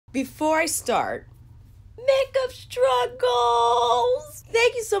Before I start, makeup struggles.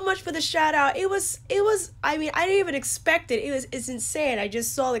 Thank you so much for the shout out. I mean, I didn't even expect it. It's insane. I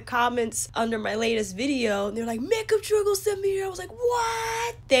just saw the comments under my latest video and they're like, makeup struggles, send me here. I was like,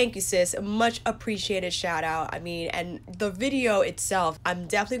 what? Thank you, sis. Much appreciated shout out. I mean, and the video itself, I'm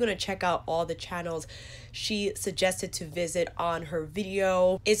definitely going to check out all the channels she suggested to visit on her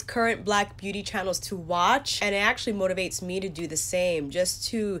video. It's current Black beauty channels to watch, and it actually motivates me to do the same, just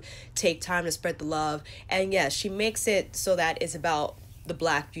to take time to spread the love. And yes, she makes it so that it's about the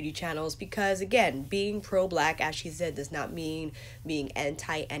Black beauty channels, because again, being pro-Black, as she said, does not mean being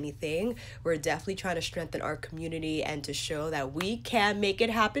anti anything. We're definitely trying to strengthen our community and to show that we can make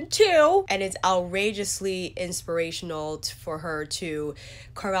it happen too. And it's outrageously inspirational for her to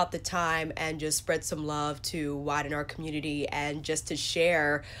carve out the time and just spread some love to widen our community and just to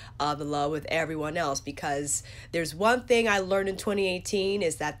share the love with everyone else. Because there's one thing I learned in 2018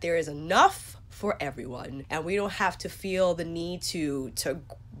 is that there is enough for everyone, and we don't have to feel the need to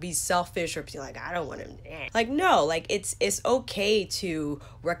be selfish or be like, I don't want to, like, no, like it's okay to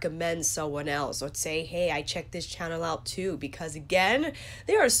recommend someone else or say, hey, I checked this channel out too, because again,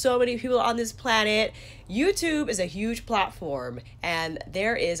 there are so many people on this planet. YouTube is a huge platform and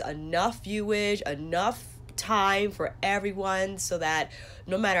there is enough viewage, enough time for everyone, so that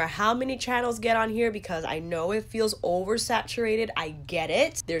no matter how many channels get on here, because I know it feels oversaturated, I get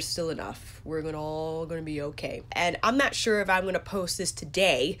it, there's still enough. We're all gonna be okay. And I'm not sure if I'm gonna post this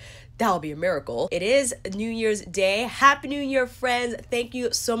today. That'll be a miracle. It is New Year's Day. Happy New Year, friends. Thank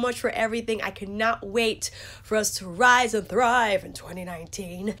you so much for everything. I cannot wait for us to rise and thrive in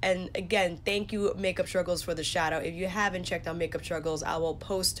 2019. And again, thank you, Makeup Struggles, for the shout out. If you haven't checked out Makeup Struggles, I will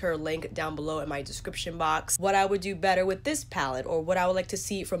post her link down below in my description box. What I would do better with this palette, or what I would like to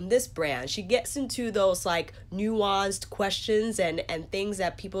see from this brand. She gets into those like nuanced questions and things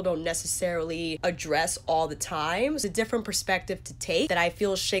that people don't necessarily address all the time. It's a different perspective to take that I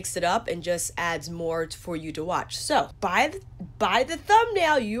feel shakes it up and just adds more for you to watch. So by the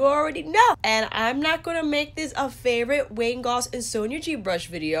thumbnail, you already know. And I'm not gonna make this a favorite Wayne, Goss, and Sonia G brush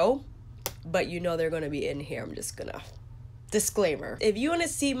video, but you know they're gonna be in here. I'm just gonna disclaimer. If you want to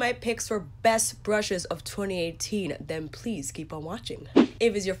see my picks for best brushes of 2018, then please keep on watching.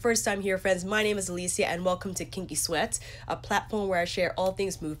 If it's your first time here, friends, my name is Alicia and welcome to Kinky Sweat, a platform where I share all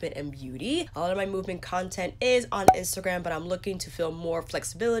things movement and beauty. A lot of my movement content is on Instagram, but I'm looking to film more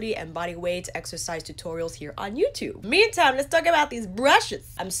flexibility and body weight exercise tutorials here on YouTube. Meantime, let's talk about these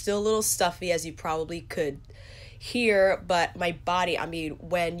brushes. I'm still a little stuffy, as you probably could here, but my body, I mean,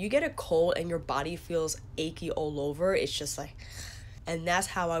 when you get a cold and your body feels achy all over, it's just like, and that's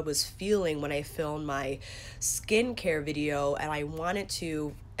how I was feeling when I filmed my skincare video, and I wanted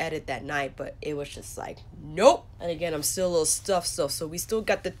to edit that night, but it was just like, nope. And again, I'm still a little stuffed, so we still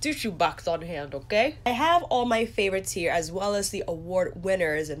got the tissue box on hand, okay? I have all my favorites here, as well as the award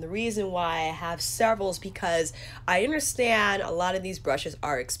winners, and the reason why I have several is because I understand a lot of these brushes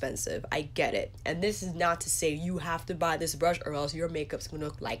are expensive. I get it. And this is not to say you have to buy this brush or else your makeup's gonna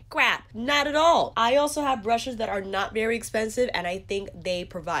look like crap. Not at all. I also have brushes that are not very expensive, and I think they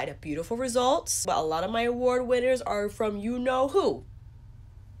provide beautiful results. But a lot of my award winners are from you know who.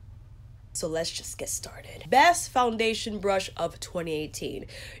 So let's just get started. Best foundation brush of 2018.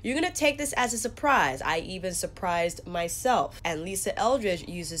 You're gonna take this as a surprise. I even surprised myself. And Lisa Eldridge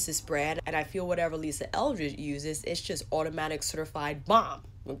uses this brand, and I feel whatever Lisa Eldridge uses, it's just automatic certified bomb,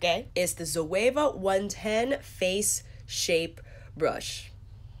 okay? It's the Zoeva 110 Face Shape Brush.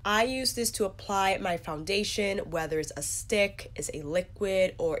 I use this to apply my foundation, whether it's a stick, it's a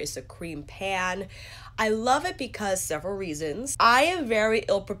liquid, or it's a cream pan. I love it because several reasons. I am very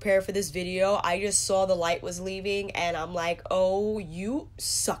ill prepared for this video. I just saw the light was leaving and I'm like, oh, you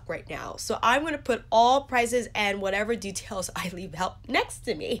suck right now. So I'm gonna put all prices and whatever details I leave out next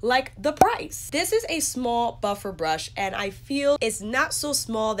to me, like the price. This is a small buffer brush, and I feel it's not so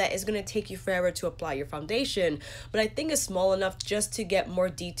small that it's gonna take you forever to apply your foundation, but I think it's small enough just to get more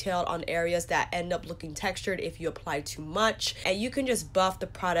detailed on areas that end up looking textured if you apply too much, and you can just buff the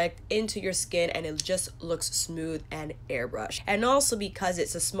product into your skin and it just looks smooth and airbrush. And also because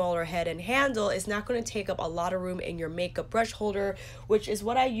it's a smaller head and handle, it's not going to take up a lot of room in your makeup brush holder, which is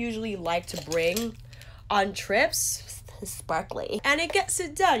what I usually like to bring on trips. Sparkly, and it gets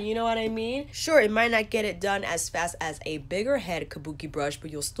it done, you know what I mean? Sure, it might not get it done as fast as a bigger head kabuki brush, but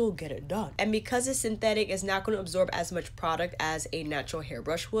you'll still get it done. And because it's synthetic, it's not going to absorb as much product as a natural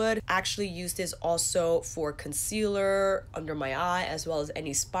hairbrush would. I actually use this also for concealer under my eye, as well as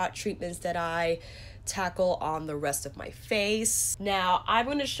any spot treatments that I tackle on the rest of my face. Now, I'm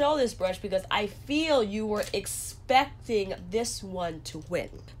going to show this brush because I feel you were expecting this one to win.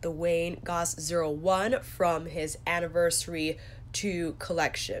 The Wayne Goss 01 from his Anniversary 2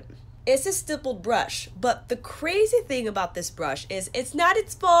 collection. It's a stippled brush, but the crazy thing about this brush is it's not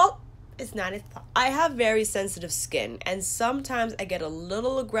its fault. It's not its fault. I have very sensitive skin, and sometimes I get a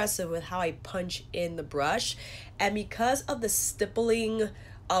little aggressive with how I punch in the brush, and because of the stippling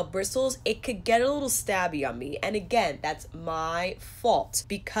bristles, it could get a little stabby on me. And again, that's my fault.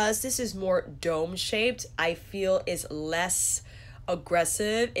 Because this is more dome shaped, I feel it's less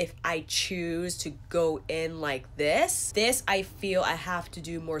aggressive if I choose to go in like this. This, I feel I have to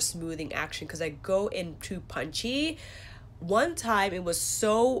do more smoothing action because I go in too punchy. One time it was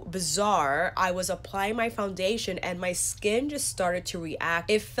so bizarre, I was applying my foundation and my skin just started to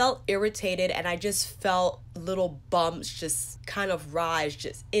react. It felt irritated and I just felt little bumps just kind of rise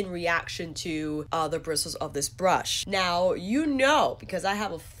just in reaction to the bristles of this brush. Now, you know, because I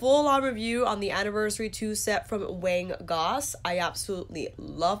have a full-on review on the Anniversary 2 set from Wayne Goss. I absolutely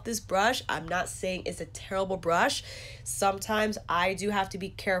love this brush. I'm not saying it's a terrible brush. Sometimes I do have to be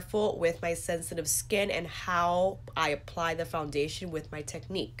careful with my sensitive skin and how I apply the foundation with my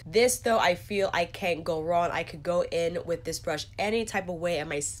technique. This, though, I feel I can't go wrong. I could go in with this brush any type of way and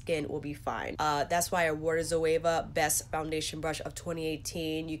my skin will be fine. That's why I awarded Zoeva Best Foundation Brush of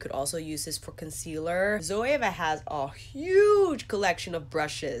 2018. You could also use this for concealer. Zoeva has a huge collection of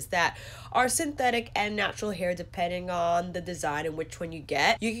brushes that are synthetic and natural hair depending on the design and which one you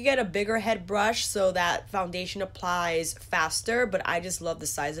get. You can get a bigger head brush so that foundation applies faster, but I just love the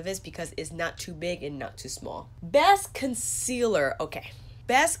size of this because it's not too big and not too small. Best concealer. Okay.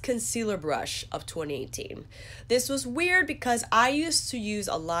 Best concealer brush of 2018. This was weird because I used to use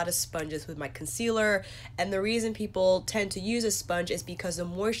a lot of sponges with my concealer, and the reason people tend to use a sponge is because the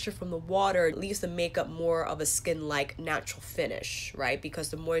moisture from the water leaves the makeup more of a skin-like natural finish, right?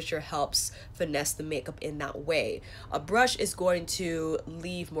 Because the moisture helps finesse the makeup in that way. A brush is going to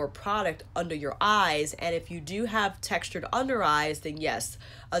leave more product under your eyes, and if you do have textured under eyes, then yes,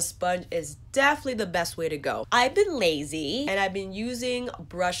 a sponge is definitely the best way to go. I've been lazy and I've been using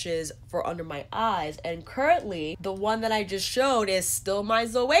brushes for under my eyes, and currently the one that I just showed is still my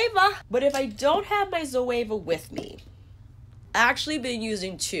Zoeva. But if I don't have my Zoeva with me, I actually been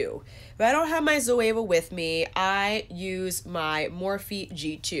using two. If I don't have my Zoeva with me, I use my Morphe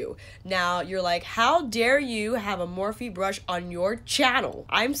G2. Now, you're like, how dare you have a Morphe brush on your channel?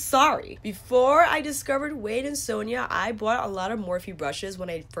 I'm sorry. Before I discovered Wayne and Sonia, I bought a lot of Morphe brushes when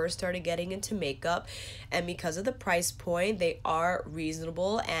I first started getting into makeup. And because of the price point, they are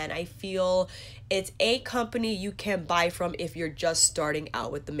reasonable. And I feel it's a company you can buy from if you're just starting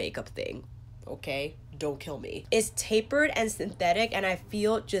out with the makeup thing. Okay? Don't kill me. It's tapered and synthetic, and I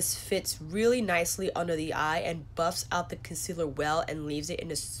feel it just fits really nicely under the eye and buffs out the concealer well and leaves it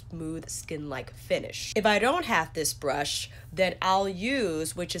in a smooth skin-like finish. If I don't have this brush, then I'll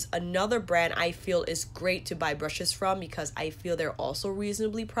use, which is another brand I feel is great to buy brushes from because I feel they're also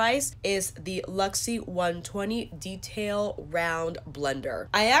reasonably priced, is the Luxie 120 Detail Round Blender.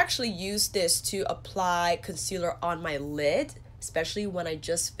 I actually use this to apply concealer on my lid, especially when I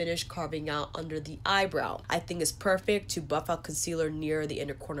just finished carving out under the eyebrow. I think it's perfect to buff out concealer near the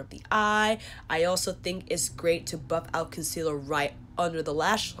inner corner of the eye. I also think it's great to buff out concealer right under the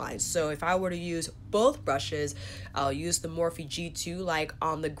lash line. So if I were to use both brushes, I'll use the Morphe G2 like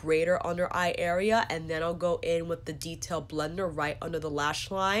on the greater under eye area, and then I'll go in with the Detail Blender right under the lash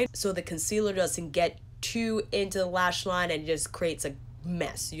line so the concealer doesn't get too into the lash line and just creates a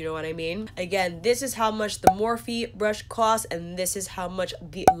mess, you know what I mean? Again, this is how much the Morphe brush costs, and this is how much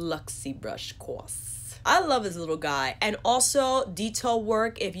the Luxie brush costs. I love this little guy. And also detail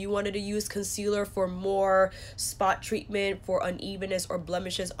work, if you wanted to use concealer for more spot treatment, for unevenness or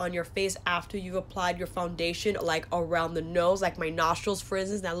blemishes on your face after you've applied your foundation, like around the nose, like my nostrils for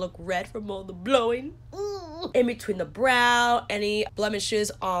instance that look red from all the blowing. In between the brow, any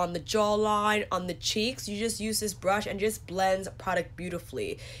blemishes on the jawline, on the cheeks, you just use this brush and just blends product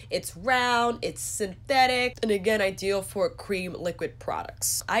beautifully. It's round, it's synthetic, and again, ideal for cream liquid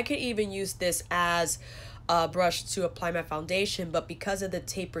products. I could even use this as a brush to apply my foundation, but because of the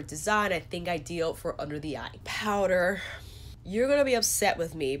tapered design, I think ideal for under the eye. Powder. You're gonna be upset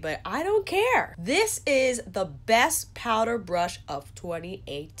with me, but I don't care. This is the best powder brush of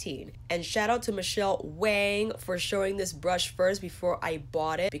 2018. And shout out to Michelle Wang for showing this brush first before I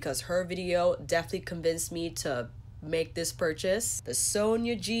bought it, because her video definitely convinced me to make this purchase. The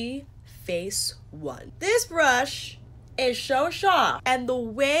Sonia G Face One. This brush is so sharp, and the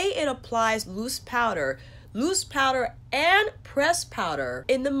way it applies loose powder, loose powder and pressed powder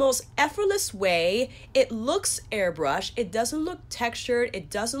in the most effortless way. It looks airbrushed, it doesn't look textured, it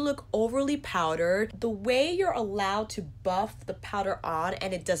doesn't look overly powdered. The way you're allowed to buff the powder on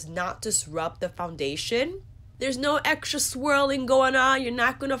and it does not disrupt the foundation. There's no extra swirling going on. You're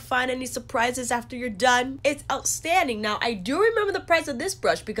not gonna find any surprises after you're done. It's outstanding. Now, I do remember the price of this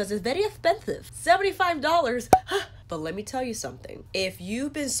brush because it's very expensive. $75. But let me tell you something. If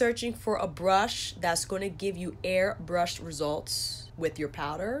you've been searching for a brush that's gonna give you airbrushed results with your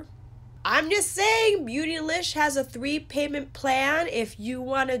powder, I'm just saying, Beautylish has a 3-payment plan. If you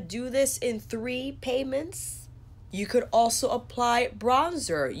wanna do this in 3 payments, you could also apply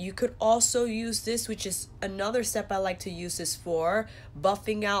bronzer. You could also use this, which is another step I like to use this for,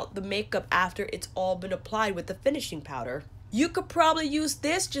 buffing out the makeup after it's all been applied with the finishing powder. You could probably use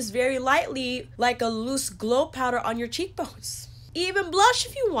this just very lightly, like a loose glow powder on your cheekbones. Even blush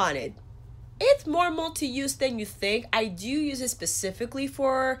if you wanted. It's more multi-use than you think. I do use it specifically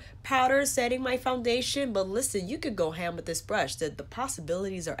for powder setting my foundation, but listen, you could go ham with this brush. The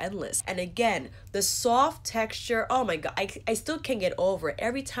possibilities are endless. And again, the soft texture, oh my god, I still can't get over it.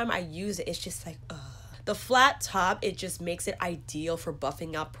 Every time I use it, it's just like, ugh. The flat top, it just makes it ideal for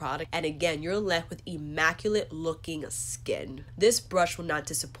buffing out product. And again, you're left with immaculate looking skin. This brush will not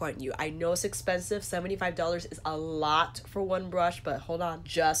disappoint you. I know it's expensive. $75 is a lot for one brush, but hold on,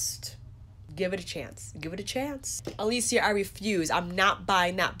 just give it a chance. Give it a chance. Alicia, I refuse. I'm not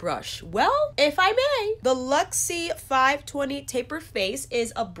buying that brush. Well, if I may, the Luxie 520 Tapered Face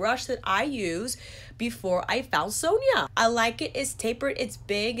is a brush that I use before I found Sonia. I like it. It's tapered, it's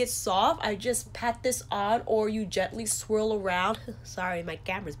big, it's soft. I just pat this on, or you gently swirl around. Sorry, my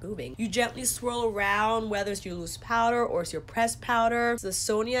camera's moving. You gently swirl around, whether it's your loose powder or it's your pressed powder. The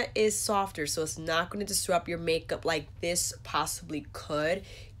Sonia is softer, so it's not going to disrupt your makeup like this possibly could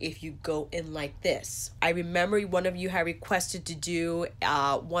if you go in like this. I remember one of you had requested to do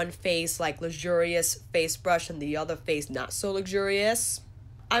one face like luxurious face brush and the other face not so luxurious.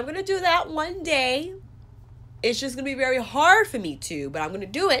 I'm gonna do that one day. It's just gonna be very hard for me to, but I'm gonna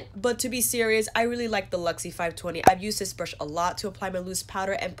do it. But to be serious, I really like the Luxie 520. I've used this brush a lot to apply my loose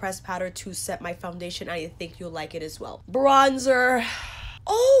powder and pressed powder to set my foundation. I think you'll like it as well. Bronzer.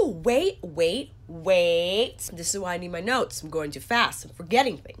 Oh, wait. This is why I need my notes. I'm going too fast. I'm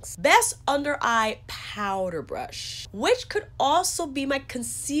forgetting things. Best under eye powder brush, which could also be my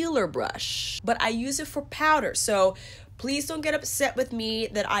concealer brush, but I use it for powder. So please don't get upset with me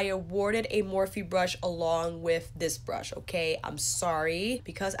that I awarded a Morphe brush along with this brush, okay? I'm sorry,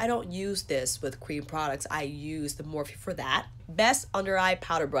 because I don't use this with cream products. I use the Morphe for that. Best under eye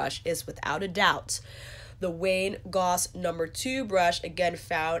powder brush is without a doubt the Wayne Goss No. 2 brush, again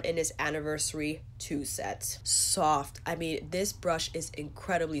found in his Anniversary 2 set. Soft. I mean, this brush is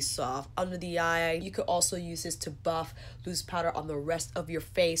incredibly soft. Under the eye, you could also use this to buff loose powder on the rest of your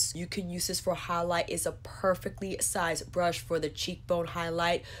face. You can use this for highlight. It's a perfectly sized brush for the cheekbone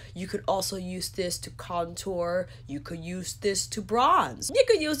highlight. You could also use this to contour. You could use this to bronze. You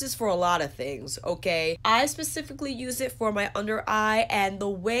could use this for a lot of things, okay? I specifically use it for my under eye and the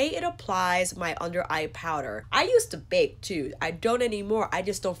way it applies my under eye powder. I used to bake too. I don't anymore. I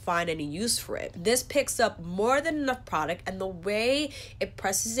just don't find any use for it. This picks up more than enough product, and the way it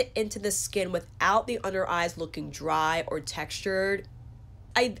presses it into the skin without the under eyes looking dry or textured.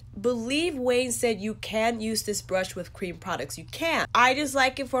 I believe Wayne said you can use this brush with cream products. You can. I just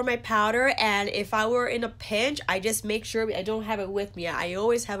like it for my powder, and if I were in a pinch, I just make sure I don't have it with me. I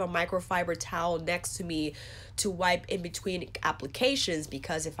always have a microfiber towel next to me to wipe in between applications,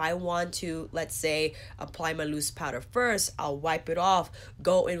 because if I want to, let's say, apply my loose powder first, I'll wipe it off,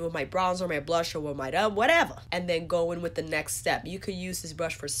 go in with my bronzer, my blusher, with my whatever, and then go in with the next step. You could use this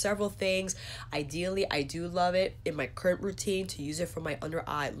brush for several things. Ideally, I do love it in my current routine to use it for my under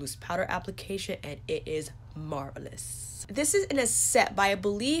eye loose powder application, and it is marvelous. This is in a set, but I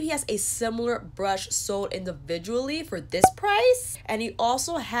believe he has a similar brush sold individually for this price, and he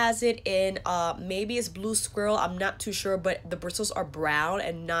also has it in maybe it's blue squirrel, I'm not too sure, but the bristles are brown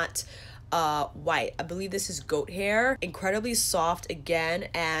and not white. I believe this is goat hair. Incredibly soft again,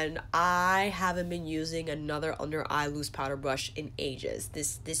 and I haven't been using another under eye loose powder brush in ages.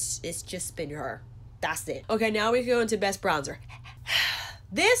 This it's just been her. That's it. Okay, now we go into best bronzer.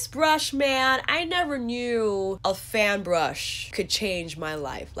 This brush, man, I never knew a fan brush could change my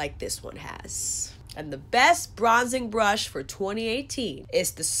life like this one has. And the best bronzing brush for 2018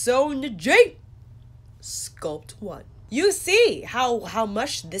 is the Sonia G Sculpt One. you see how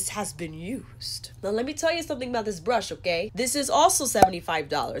much this has been used. Now let me tell you something about this brush, okay? This is also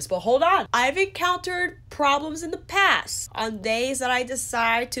 $75, but hold on. I've encountered problems in the past on days that I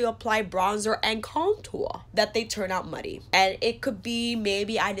decide to apply bronzer and contour that they turn out muddy. And it could be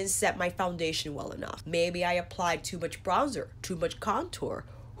maybe I didn't set my foundation well enough. Maybe I applied too much bronzer, too much contour.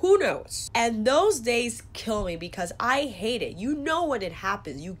 Who knows? And those days kill me because I hate it. You know when it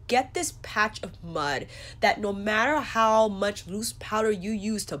happens. You get this patch of mud that no matter how much loose powder you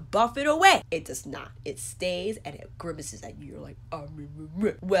use to buff it away, it does not. It stays and it grimaces at you. You're like,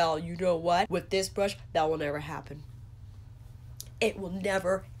 well, you know what? With this brush, that will never happen. It will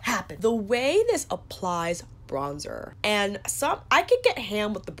never happen. The way this applies bronzer, and I could get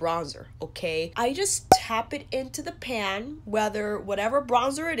ham with the bronzer, okay? I just tap it into the pan, whatever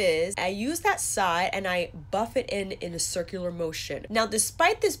bronzer it is. I use that side and I buff it in a circular motion. Now,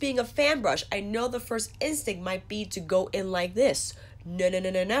 despite this being a fan brush, I know the first instinct might be to go in like this.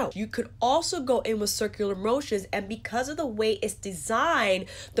 No. You could also go in with circular motions, and because of the way it's designed,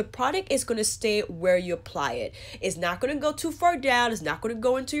 the product is going to stay where you apply it. It's not going to go too far down. It's not going to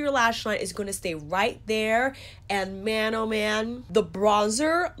go into your lash line. It's going to stay right there. And man, oh man, the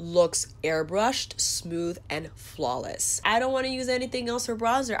bronzer looks airbrushed, smooth, and flawless. I don't want to use anything else for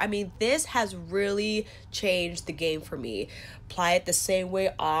bronzer. I mean, this has really changed the game for me. Apply it the same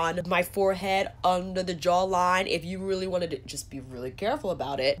way on my forehead, under the jawline. If you really wanted to, just be really careful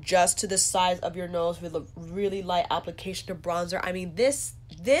about it. Just to the sides of your nose with a really light application of bronzer. I mean, this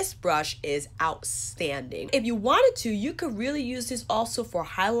brush is outstanding. If you wanted to, you could really use this also for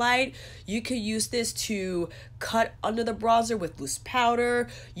highlight. You could use this to cut under the bronzer with loose powder.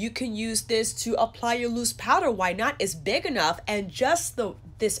 You can use this to apply your loose powder. Why not? It's big enough, and just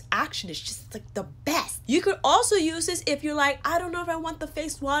this action is just like the best. You could also use this if you're like, I don't know if I want the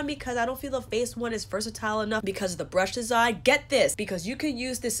Face One because I don't feel the Face One is versatile enough because of the brush design. Get this, because you could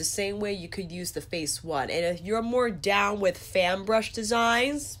use this the same way you could use the Face One. And if you're more down with fan brush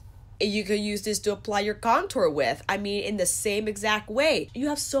designs, you could use this to apply your contour with. I mean, in the same exact way. You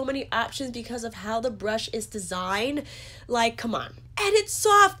have so many options because of how the brush is designed. Like, come on. And it's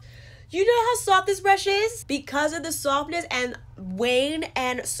soft. You know how soft this brush is? Because of the softness, and Wayne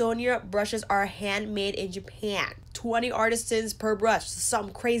and Sonia brushes are handmade in Japan. 20 artisans per brush,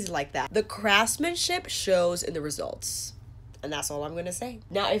 something crazy like that. The craftsmanship shows in the results. And that's all I'm gonna say.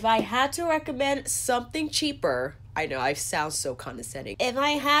 Now, if I had to recommend something cheaper, I know I sound so condescending. If I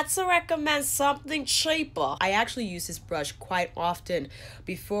had to recommend something cheaper, I actually use this brush quite often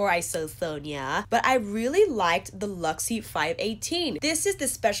before I saw Sonia, but I really liked the Luxie 518. This is the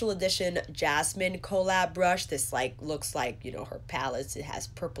special edition Jasmine collab brush. This looks like, you know, her palette. It has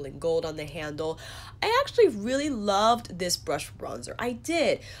purple and gold on the handle. I actually really loved this brush for bronzer. I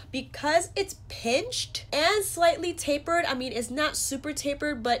did, because it's pinched and slightly tapered. I mean, it's not super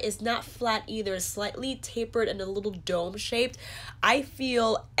tapered, but it's not flat either. It's slightly tapered and a little dome shaped. I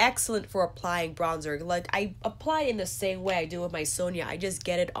feel excellent for applying bronzer. Like, I apply in the same way I do with my Sonia. I just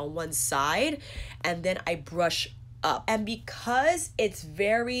get it on one side and then I brush up. And because it's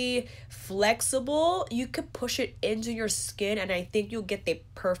very flexible, you could push it into your skin, and I think you'll get the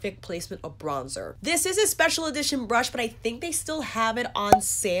perfect placement of bronzer. This is a special edition brush, but I think they still have it on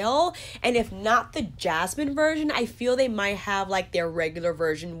sale. And if not the Jasmine version, I feel they might have like their regular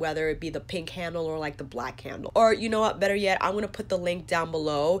version, whether it be the pink handle or like the black handle. Or you know what, better yet, I'm gonna put the link down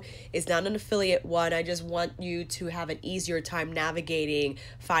below. It's not an affiliate one. I just want you to have an easier time navigating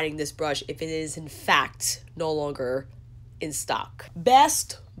finding this brush if it is in fact no longer in stock.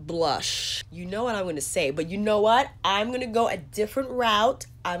 Best blush. You know what I'm gonna say, but you know what? I'm gonna go a different route.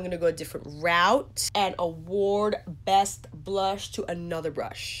 And award best blush to another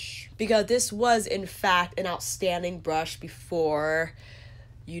brush, because this was in fact an outstanding brush before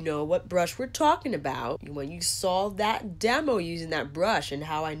you know what brush we're talking about. When you saw that demo using that brush and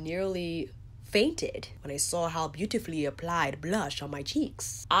how I nearly fainted when I saw how beautifully applied blush on my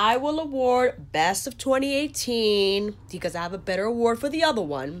cheeks. I will award Best of 2018, because I have a better award for the other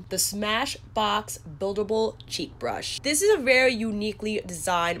one, the Smashbox Buildable Cheek Brush. This is a very uniquely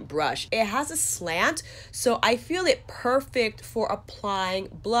designed brush. It has a slant, so I feel it perfect for applying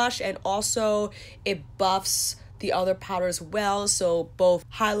blush, and also it buffs the other powder as well, so both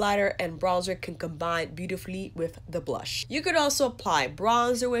highlighter and bronzer can combine beautifully with the blush. You could also apply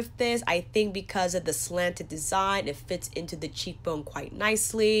bronzer with this. I think because of the slanted design, it fits into the cheekbone quite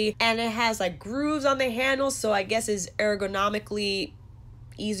nicely, and it has like grooves on the handle, so I guess it's ergonomically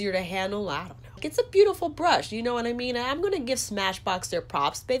easier to handle. I don't know. It's a beautiful brush, you know what I mean? And I'm gonna give Smashbox their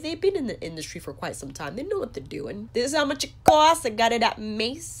props, but they've been in the industry for quite some time. They know what they're doing. This is how much it costs. I got it at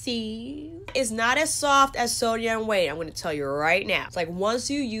Macy's. It's not as soft as Sonia and Wayne. I'm gonna tell you right now. It's like once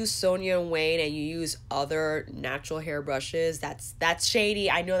you use Sonia and Wayne and you use other natural hair brushes, that's shady.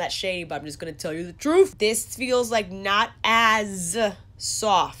 I know that's shady, but I'm just gonna tell you the truth. This feels like not as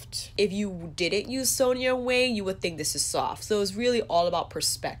soft. If you didn't use Sonia and Wayne, you would think this is soft. So it's really all about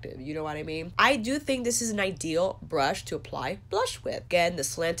perspective, you know what I mean? I do think this is an ideal brush to apply blush with. Again, the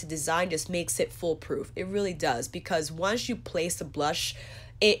slanted design just makes it foolproof. It really does, because once you place the blush,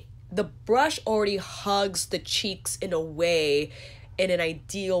 the brush already hugs the cheeks in a way, in an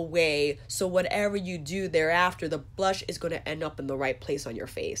ideal way, so whatever you do thereafter, the blush is going to end up in the right place on your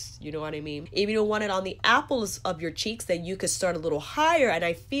face. You know what I mean? If you don't want it on the apples of your cheeks, then you could start a little higher, and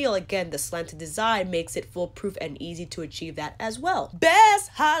I feel, again, the slanted design makes it foolproof and easy to achieve that as well.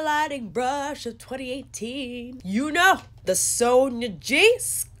 Best highlighting brush of 2018. You know, the Sonia G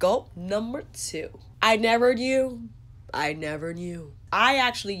Sculpt number 2. I never knew. I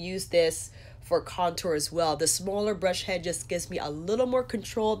actually use this for contour as well. The smaller brush head just gives me a little more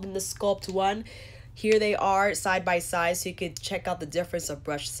control than the Sculpt One. Here they are side by side, so you can check out the difference of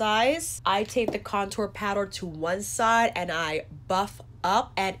brush size. I take the contour powder to one side and I buff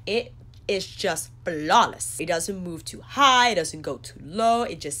up, and it is just flawless. It doesn't move too high, it doesn't go too low,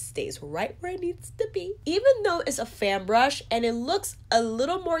 it just stays right where it needs to be. Even though it's a fan brush and it looks a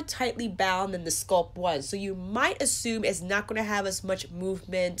little more tightly bound than the Sculpt One, so you might assume it's not going to have as much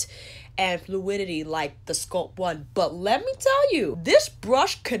movement and fluidity like the Sculpt One, but let me tell you, this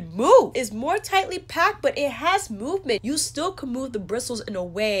brush can move. It's more tightly packed, but it has movement. You still can move the bristles in a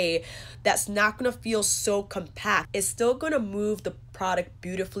way that's not going to feel so compact. It's still going to move the product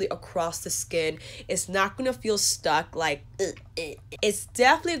beautifully across the skin. It's not going to feel stuck like it's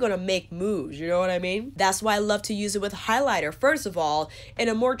definitely going to make moves, you know what I mean? That's why I love to use it with highlighter. First of all, in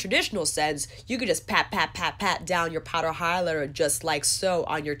a more traditional sense, you could just pat down your powder highlighter just like so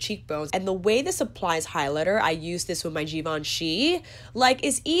on your cheekbones. And the way this applies highlighter, I use this with my Givenchy, like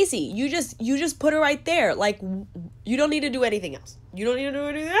it's easy. You just put it right there. Like you don't need to do anything else. You don't need to do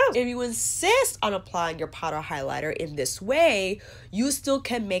anything else. If you insist on applying your powder highlighter in this way, you still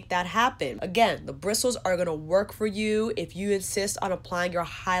can make that happen. Again, the bristles are going to work for you. If you insist on applying your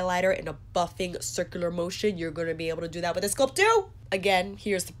highlighter in a buffing circular motion, you're going to be able to do that with the Sculpt Two. Again,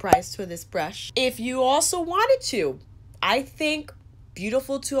 here's the price for this brush. If you also wanted to, I think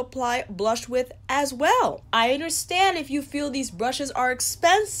beautiful to apply blush with as well. I understand if you feel these brushes are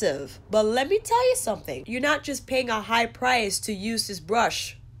expensive, but let me tell you something. You're not just paying a high price to use this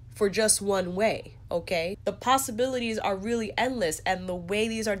brush for just one way, okay? The possibilities are really endless, and the way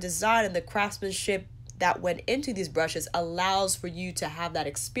these are designed and the craftsmanship that went into these brushes allows for you to have that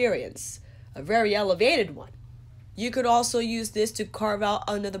experience, a very elevated one. You could also use this to carve out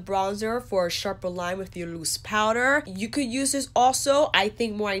under the bronzer for a sharper line with your loose powder. You could use this also, I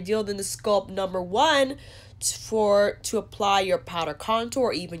think more ideal than the Sculpt number 1, to apply your powder contour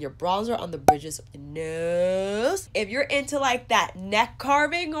or even your bronzer on the bridges of the nose. If you're into like that neck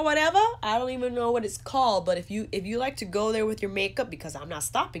carving or whatever, I don't even know what it's called, but if you like to go there with your makeup, because I'm not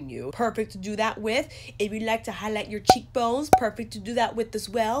stopping you, perfect to do that with. If you like to highlight your cheekbones, perfect to do that with as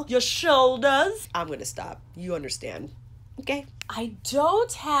well. Your shoulders. I'm gonna stop. You understand. Okay. I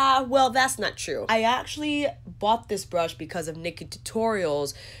don't have, well, that's not true. I actually bought this brush because of Nikki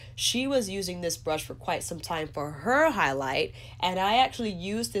Tutorials. She was using this brush for quite some time for her highlight, and I actually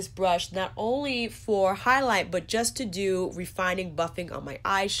used this brush not only for highlight, but just to do refining buffing on my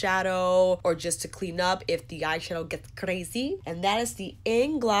eyeshadow, or just to clean up if the eyeshadow gets crazy. And that is the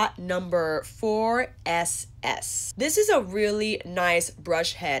Inglot number 4SS. This is a really nice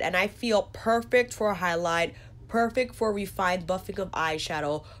brush head, and I feel perfect for highlight, perfect for refined buffing of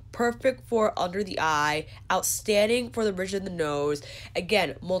eyeshadow, perfect for under the eye, outstanding for the bridge of the nose.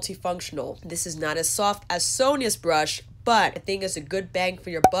 Again, multifunctional. This is not as soft as Sonia's brush, but I think it's a good bang for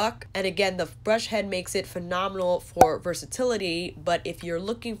your buck. And again, the brush head makes it phenomenal for versatility. But if you're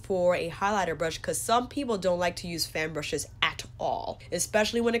looking for a highlighter brush, because some people don't like to use fan brushes at all,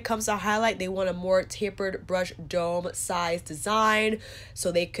 especially when it comes to highlight, they want a more tapered brush dome size design,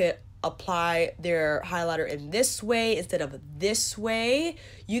 so they could apply their highlighter in this way instead of this way.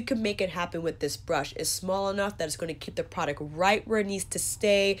 You can make it happen with this brush. It's small enough that it's going to keep the product right where it needs to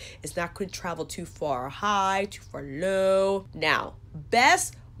stay. It's not going to travel too far high, too far low. Now,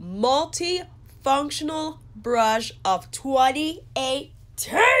 best multi-functional brush of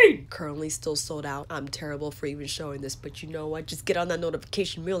 2018. Currently still sold out. I'm terrible for even showing this, but you know what? Just get on that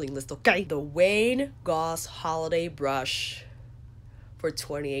notification mailing list, okay? The Wayne Goss Holiday Brush for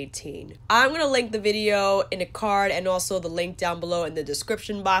 2018. I'm gonna link the video in the card and also the link down below in the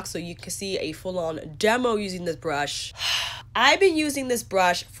description box so you can see a full-on demo using this brush. I've been using this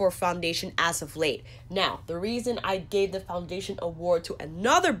brush for foundation as of late. Now, the reason I gave the foundation award to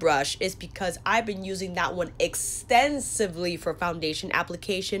another brush is because I've been using that one extensively for foundation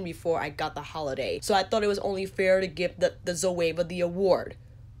application before I got the holiday. So I thought it was only fair to give the Zoeva the award.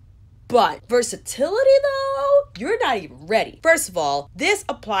 But versatility though, you're not even ready. First of all, this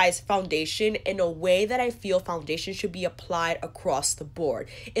applies foundation in a way that I feel foundation should be applied across the board.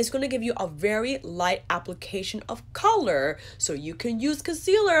 It's going to give you a very light application of color so you can use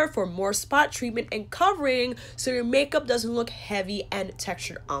concealer for more spot treatment and covering so your makeup doesn't look heavy and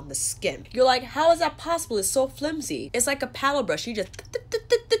textured on the skin. You're like, how is that possible? It's so flimsy. It's like a paddle brush. You just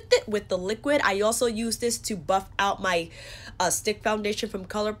with the liquid. I also use this to buff out my stick foundation from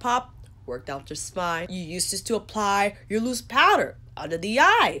ColourPop. Worked out just fine. You use this to apply your loose powder under the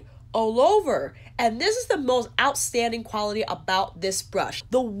eye, all over. And this is the most outstanding quality about this brush.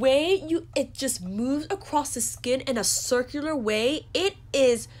 The way it just moves across the skin in a circular way, it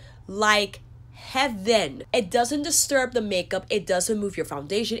is like heaven. It doesn't disturb the makeup. It doesn't move your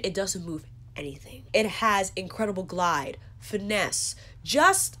foundation. It doesn't move anything. It has incredible glide, finesse,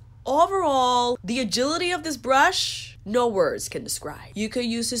 just overall, the agility of this brush, no words can describe. You could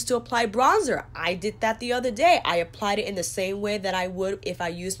use this to apply bronzer. I did that the other day. I applied it in the same way that I would if I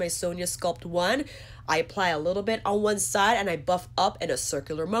used my Sonia Sculpt One. I apply a little bit on one side and I buff up in a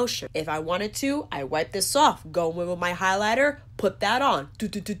circular motion. If I wanted to, I wipe this off, go in with my highlighter, put that on.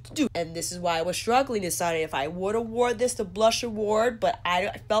 And this is why I was struggling, deciding if I would award this the blush award, but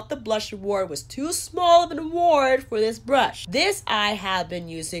I felt the blush award was too small of an award for this brush. This I have been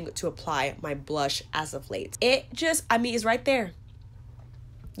using to apply my blush as of late. It just, I mean, it's right there.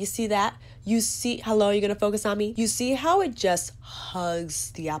 You see that? You see, hello, you're gonna focus on me? You see how it just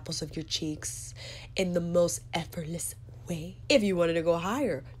hugs the apples of your cheeks in the most effortless way? If you wanted to go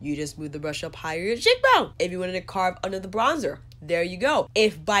higher, you just move the brush up higher your cheekbone. If you wanted to carve under the bronzer, there you go.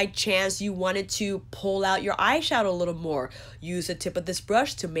 If by chance you wanted to pull out your eyeshadow a little more, use the tip of this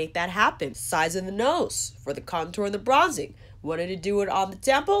brush to make that happen. Size of the nose for the contour and the bronzing. Wanted to do it on the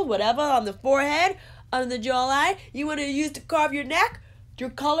temple, whatever, on the forehead, under the jawline. You wanted to use to carve your neck, your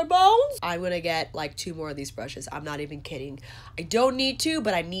collarbones. I'm gonna get like 2 more of these brushes. I'm not even kidding. I don't need to,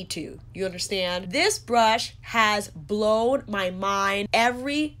 but I need to. You understand? This brush has blown my mind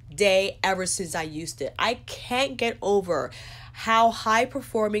every day ever since I used it. I can't get over how high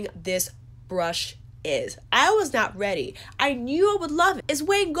performing this brush is. I was not ready. I knew I would love it. It's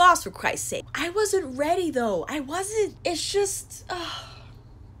Wayne Goss, for Christ's sake. I wasn't ready though. I wasn't. It's just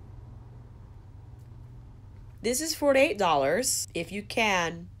This is $48. If you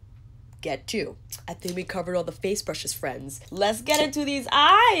can, get 2. I think we covered all the face brushes, friends. Let's get into these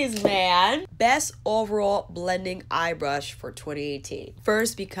eyes, man. Best overall blending eye brush for 2018.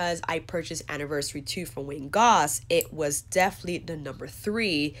 First, because I purchased Anniversary 2 from Wayne Goss, it was definitely the number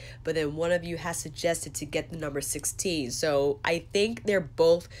 3, but then one of you has suggested to get the number 16. So I think they're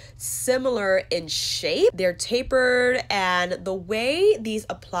both similar in shape. They're tapered, and the way these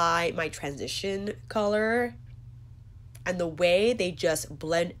apply my transition color and the way they just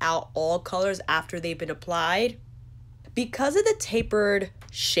blend out all colors after they've been applied, because of the tapered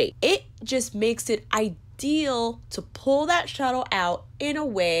shape, it just makes it ideal to pull that shadow out in a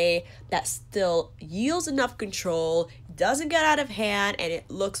way that still yields enough control, doesn't get out of hand, and it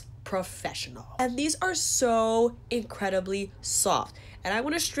looks professional. And these are so incredibly soft. And I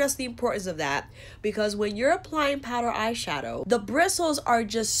want to stress the importance of that, because when you're applying powder eyeshadow, the bristles are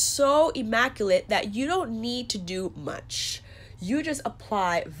just so immaculate that you don't need to do much. You just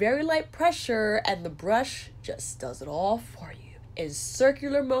apply very light pressure and the brush just does it all for you. In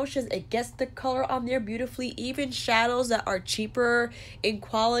circular motions, it gets the color on there beautifully. Even shadows that are cheaper in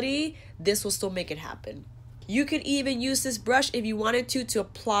quality, this will still make it happen. You could even use this brush if you wanted to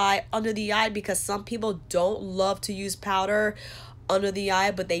apply under the eye, because some people don't love to use powder under the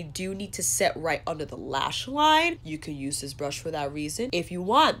eye, but they do need to set right under the lash line. You can use this brush for that reason. If you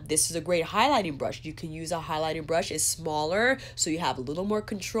want, this is a great highlighting brush. You can use a highlighting brush. It's smaller, so you have a little more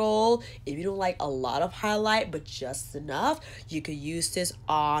control. If you don't like a lot of highlight, but just enough, you could use this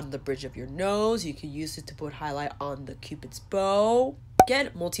on the bridge of your nose. You can use it to put highlight on the Cupid's bow.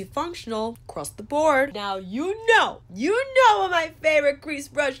 Again, multifunctional across the board. Now, you know what my favorite crease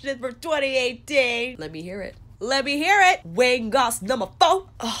brush is for 2018. Let me hear it. Let me hear it. Wayne Goss number 4.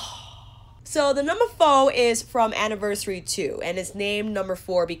 Oh, So the number 4 is from Anniversary 2, and it's named number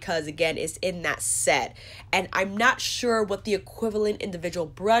 4 because, again, it's in that set. And I'm not sure what the equivalent individual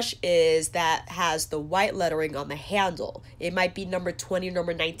brush is that has the white lettering on the handle. It might be number 20 or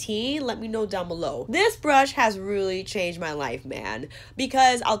number 19. Let me know down below. This brush has really changed my life, man,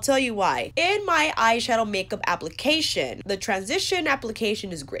 because I'll tell you why. In my eyeshadow makeup application, the transition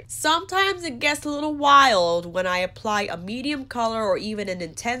application is great. Sometimes it gets a little wild when I apply a medium color or even an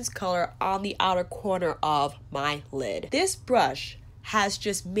intense color on the outer corner of my lid. This brush has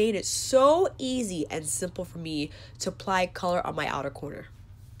just made it so easy and simple for me to apply color on my outer corner.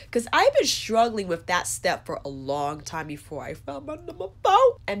 Because I've been struggling with that step for a long time before I found my number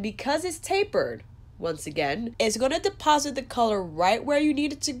 4. And because it's tapered, once again, it's going to deposit the color right where you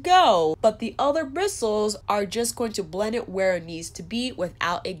need it to go, but the other bristles are just going to blend it where it needs to be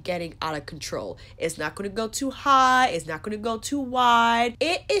without it getting out of control. It's not going to go too high, it's not going to go too wide.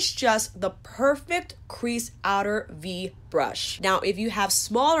 It is just the perfect crease outer V brush. Now, if you have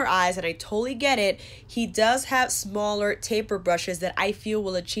smaller eyes, and I totally get it, he does have smaller taper brushes that I feel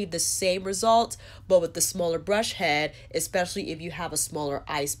will achieve the same result, but with the smaller brush head, especially if you have a smaller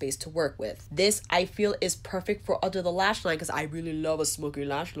eye space to work with. This, I feel, is perfect for under the lash line because I really love a smoky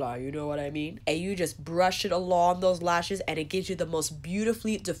lash line, you know what I mean? And you just brush it along those lashes and it gives you the most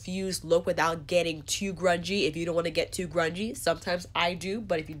beautifully diffused look without getting too grungy. If you don't want to get too grungy, sometimes I do,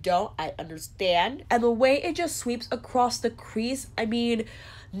 but if you don't, I understand. And the way it just sweeps across the crease, I mean,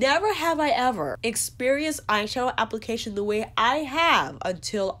 never have I ever experienced eyeshadow application the way I have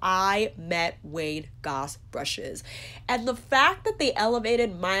until I met Wayne Goss brushes. And the fact that they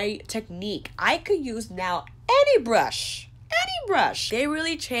elevated my technique, I could use now any brush. They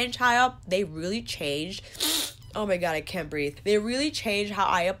really changed oh my god, I can't breathe. They really changed how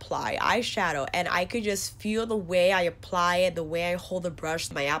I apply eyeshadow, and I could just feel the way I apply it, the way I hold the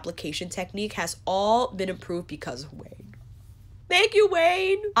brush. My application technique has all been improved because of Wayne. Thank you,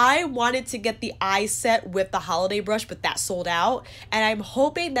 Wayne. I wanted to get the eye set with the holiday brush, but that sold out. And I'm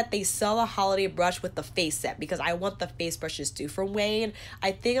hoping that they sell the holiday brush with the face set because I want the face brushes too from Wayne.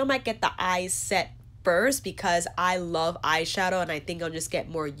 I think I might get the eye set first because I love eyeshadow and I think I'll just get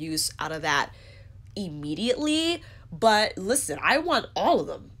more use out of that immediately. But listen, I want all of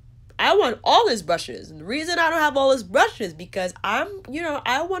them. I want all his brushes. And the reason I don't have all his brushes because I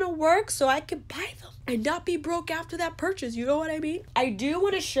want to work so I can buy them and not be broke after that purchase. You know what I mean? I do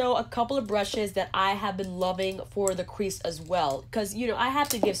want to show a couple of brushes that I have been loving for the crease as well. Because, I have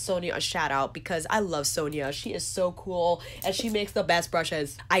to give Sonia a shout out because I love Sonia. She is so cool and she makes the best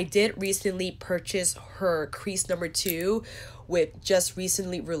brushes. I did recently purchase her crease number 2, with just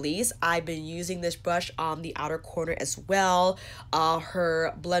recently released. I've been using this brush on the outer corner as well.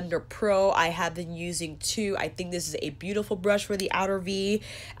 Her Blender Pro I have been using too. I think this is a beautiful brush for the outer V,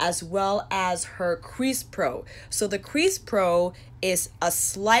 as well as her Crease Pro. So the Crease Pro is a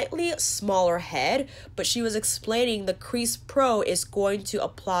slightly smaller head, but she was explaining the Crease Pro is going to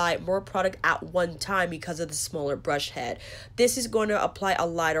apply more product at one time because of the smaller brush head. This is going to apply a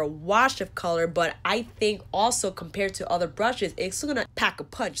lighter wash of color, but I think also compared to other brushes, it's gonna pack a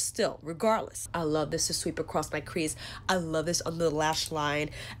punch still, regardless. I love this to sweep across my crease. I love this under the lash line,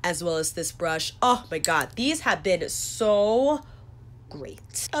 as well as this brush. Oh my god, these have been so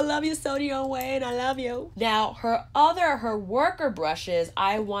great. I love you, Sonia and Wayne. I love you. Now, her worker brushes,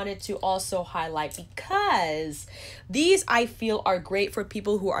 I wanted to also highlight because these I feel are great for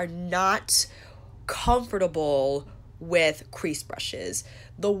people who are not comfortable with crease brushes.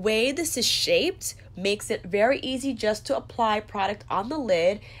 The way this is shaped makes it very easy just to apply product on the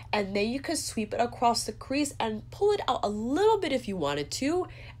lid, and then you can sweep it across the crease and pull it out a little bit if you wanted to,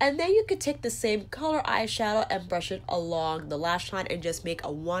 and then you could take the same color eyeshadow and brush it along the lash line and just make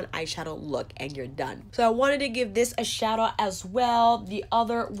a one eyeshadow look and you're done. So I wanted to give this a shout out as well. The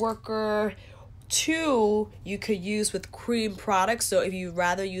other worker 2 you could use with cream products, so if you'd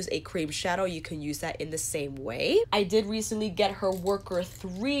rather use a cream shadow, you can use that in the same way. I did recently get her worker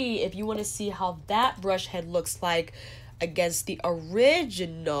 3 if you want to see how that brush head looks like against the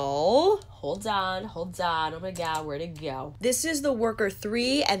original. Hold on, oh my god, where'd it go? This is the worker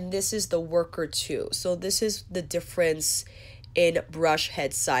 3 and this is the worker 2. So this is the difference in brush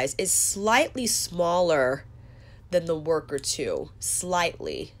head size. It's slightly smaller than the worker 2,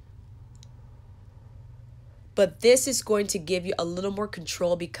 slightly. But this is going to give you a little more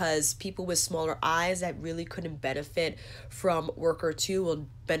control because people with smaller eyes that really couldn't benefit from worker 2 will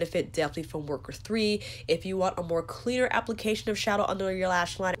benefit definitely from worker 3. If you want a more cleaner application of shadow under your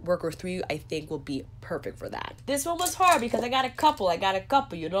lash line, worker 3 I think will be perfect for that. This one was hard because I got a couple,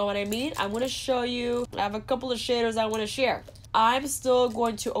 you know what I mean? I'm going to show you, I have a couple of shaders I want to share. I'm still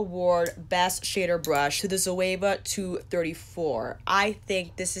going to award Best Shader Brush to the Zoeva 234. I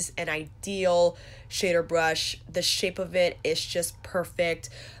think this is an ideal shader brush. The shape of it is just perfect.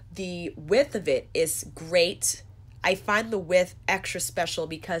 The width of it is great. I find the width extra special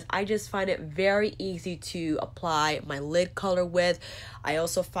because I just find it very easy to apply my lid color with. I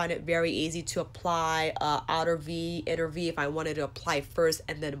also find it very easy to apply outer V, inner V if I wanted to apply first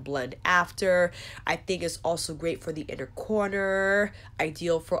and then blend after. I think it's also great for the inner corner,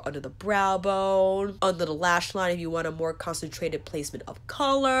 ideal for under the brow bone, under the lash line if you want a more concentrated placement of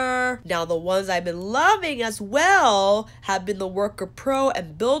color. Now the ones I've been loving as well have been the Worker Pro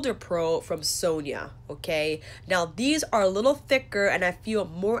and Builder Pro from Sonia, okay? Now these are a little thicker and I feel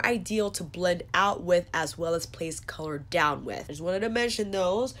more ideal to blend out with as well as place color down with. I just wanted to mention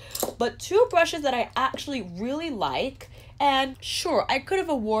those, but two brushes that I actually really like, and sure, I could have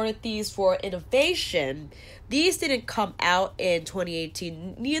awarded these for innovation. These didn't come out in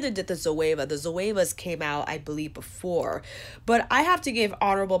 2018, neither did the Zoeva. The Zoevas came out, I believe, before. But I have to give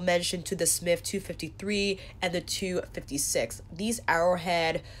honorable mention to the Smith 253 and the 256. These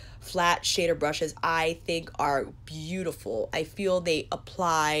Arrowhead flat shader brushes I think are beautiful. I feel they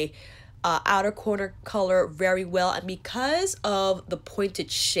apply outer corner color very well, and because of the pointed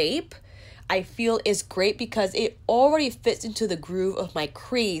shape, I feel is great because it already fits into the groove of my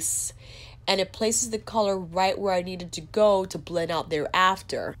crease and it places the color right where I needed to go to blend out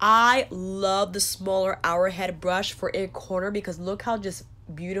thereafter. I love the smaller Arrowhead brush for inner corner because look how just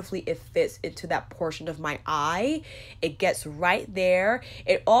beautifully it fits into that portion of my eye. It gets right there.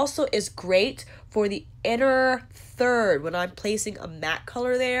 It also is great for the inner third when I'm placing a matte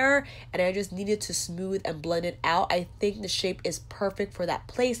color there and I just needed to smooth and blend it out. I think the shape is perfect for that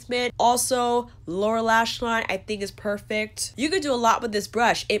placement. Also, lower lash line I think is perfect. You could do a lot with this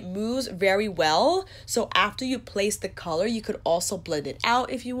brush. It moves very well, so after you place the color you could also blend it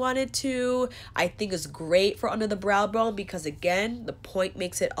out if you wanted to. I think it's great for under the brow bone because again the point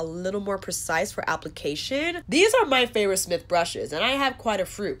makes it a little more precise for application. These are my favorite Smith brushes and I have quite a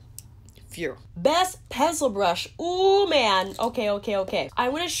few. Best pencil brush. Oh man. Okay. I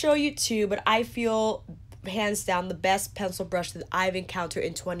want to show you two, but I feel hands down the best pencil brush that I've encountered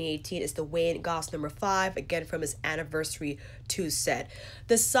in 2018 is the Wayne Goss number 5, again from his Anniversary 2 set.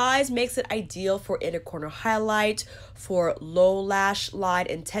 The size makes it ideal for inner corner highlight, for low lash line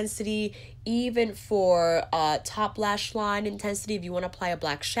intensity, even for top lash line intensity if you want to apply a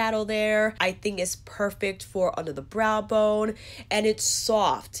black shadow there. I think it's perfect for under the brow bone, and it's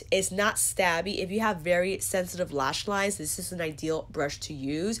soft. It's not stabby. If you have very sensitive lash lines, this is an ideal brush to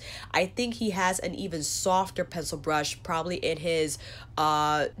use. I think he has an even softer pencil brush, probably in his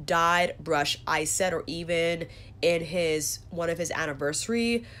dyed brush eye set, or even in his one of his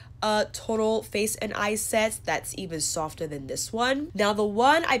anniversary total face and eye sets that's even softer than this one. Now the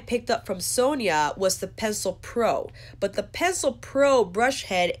one I picked up from Sonia was the Pencil Pro, but the Pencil Pro brush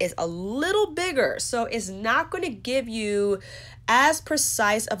head is a little bigger, so it's not going to give you as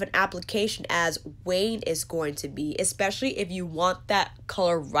precise of an application as Wayne is going to be, especially if you want that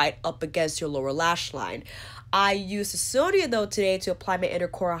color right up against your lower lash line. I used the Sonia though today to apply my inner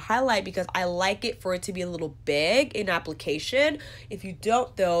corner highlight because I like it for it to be a little big in application. If you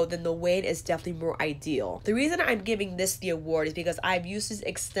don't though, then the Wayne is definitely more ideal. The reason I'm giving this the award is because I've used this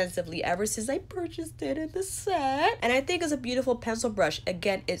extensively ever since I purchased it in the set, and I think it's a beautiful pencil brush.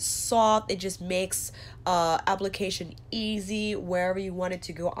 Again, it's soft. It just makes application easy wherever you want it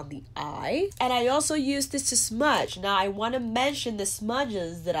to go on the eye. And I also use this to smudge. Now I want to mention the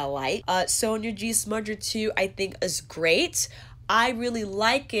smudges that I like. Sonia G Smudger 2 I think is great. I really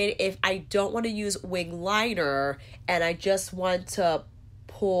like it if I don't want to use wing liner and I just want to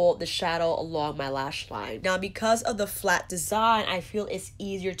pull the shadow along my lash line. Now because of the flat design, I feel it's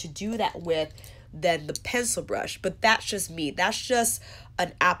easier to do that with than the pencil brush, but that's just me. That's just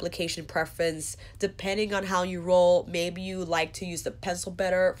an application preference. Depending on how you roll, maybe you like to use the pencil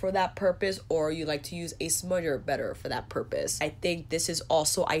better for that purpose, or you like to use a smudger better for that purpose. I think this is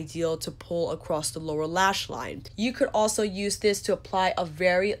also ideal to pull across the lower lash line. You could also use this to apply a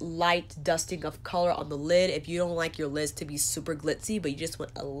very light dusting of color on the lid if you don't like your lids to be super glitzy, but you just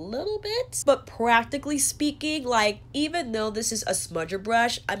want a little bit. But practically speaking, like, even though this is a smudger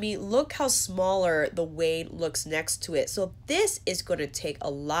brush, I mean, look how smaller the Wayne looks next to it. So this is going to take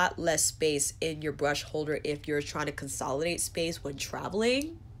a lot less space in your brush holder if you're trying to consolidate space when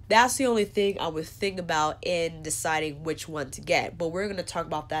traveling. That's the only thing I would think about in deciding which one to get, but we're going to talk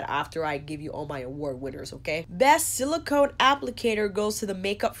about that after I give you all my award winners, okay? Best silicone applicator goes to the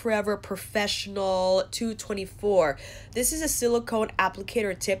Makeup Forever Professional 224. This is a silicone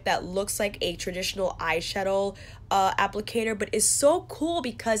applicator tip that looks like a traditional eyeshadow applicator, but it's so cool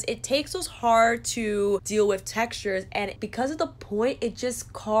because it takes those hard to deal with textures, and because of the point, it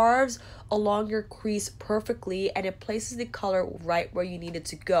just carves along your crease perfectly, and it places the color right where you need it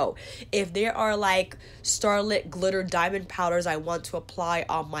to go. If there are like starlit glitter diamond powders I want to apply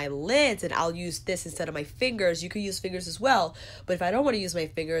on my lids, and I'll use this instead of my fingers. You can use fingers as well, but if I don't want to use my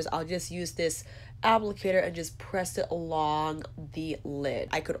fingers, I'll just use this applicator and just press it along the lid.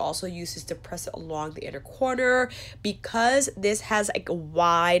 I could also use this to press it along the inner corner because this has like a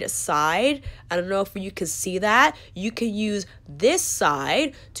wide side. I don't know if you can see that. You can use this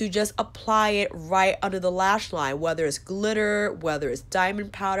side to just apply it right under the lash line, whether it's glitter, whether it's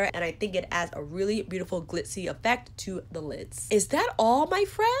diamond powder, and I think it adds a really beautiful glitzy effect to the lids. Is that all, my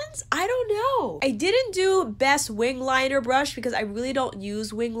friends? I don't know. I didn't do best wing liner brush because I really don't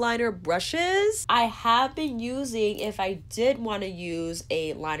use wing liner brushes. I have been using, if I did want to use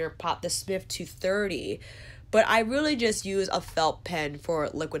a liner pot, the Smith 230, but I really just use a felt pen for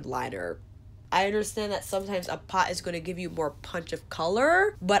liquid liner. I understand that sometimes a pot is going to give you more punch of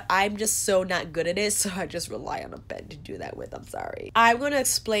color, but I'm just so not good at it, so I just rely on a pen to do that with. I'm sorry. I'm going to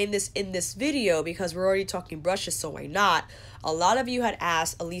explain this in this video because we're already talking brushes, so why not? A lot of you had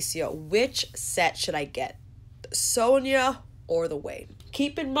asked, Alicia, which set should I get? The Sonia or the Wayne?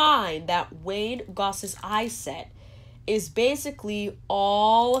 Keep in mind that Wayne Goss's eye set is basically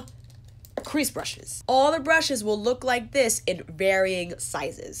all crease brushes. All the brushes will look like this in varying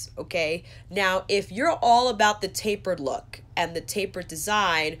sizes, okay? Now, if you're all about the tapered look and the tapered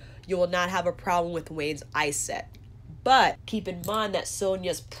design, you will not have a problem with Wayne's eye set. But keep in mind that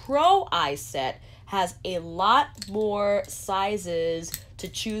Sonia's Pro eye set has a lot more sizes to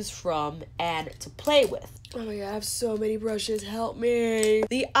choose from and to play with. Oh my god, I have so many brushes, help me.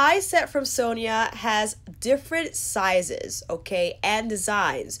 The eye set from Sonia has different sizes, okay, and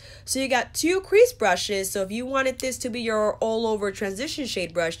designs. So you got 2 crease brushes, so if you wanted this to be your all-over transition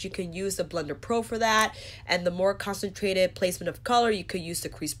shade brush, you can use the Blender Pro for that, and the more concentrated placement of color, you could use the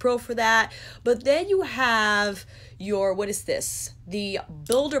Crease Pro for that. But then you have your, what is this? The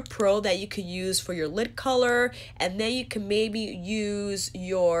Builder Pro that you could use for your lid color, and then you can maybe use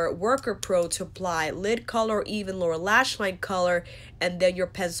your Worker Pro to apply lid color or even lower lash line color, and then your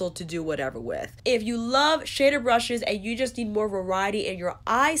pencil to do whatever with. If you love shader brushes and you just need more variety in your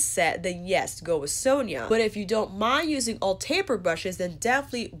eye set, then yes, go with Sonia. But if you don't mind using all taper brushes, then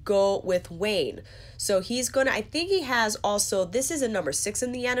definitely go with Wayne. So he's gonna, I think he has also, this is a number 6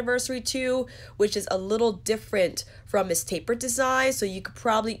 in the anniversary too, which is a little different from his tapered design. So you could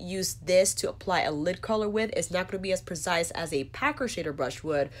probably use this to apply a lid color with. It's not gonna be as precise as a Packer shader brush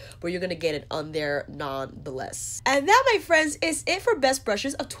would, but you're gonna get it on there nonetheless. And that, my friends, is it for best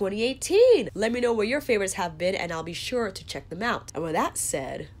brushes of 2018. Let me know what your favorites have been and I'll be sure to check them out. And with that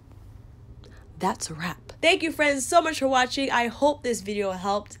said, that's a wrap. Thank you, friends, so much for watching. I hope this video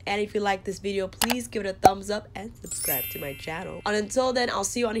helped, and if you like this video, please give it a thumbs up and subscribe to my channel. And until then, I'll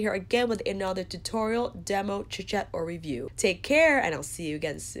see you on here again with another tutorial, demo, chit chat, or review. Take care, and I'll see you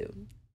again soon.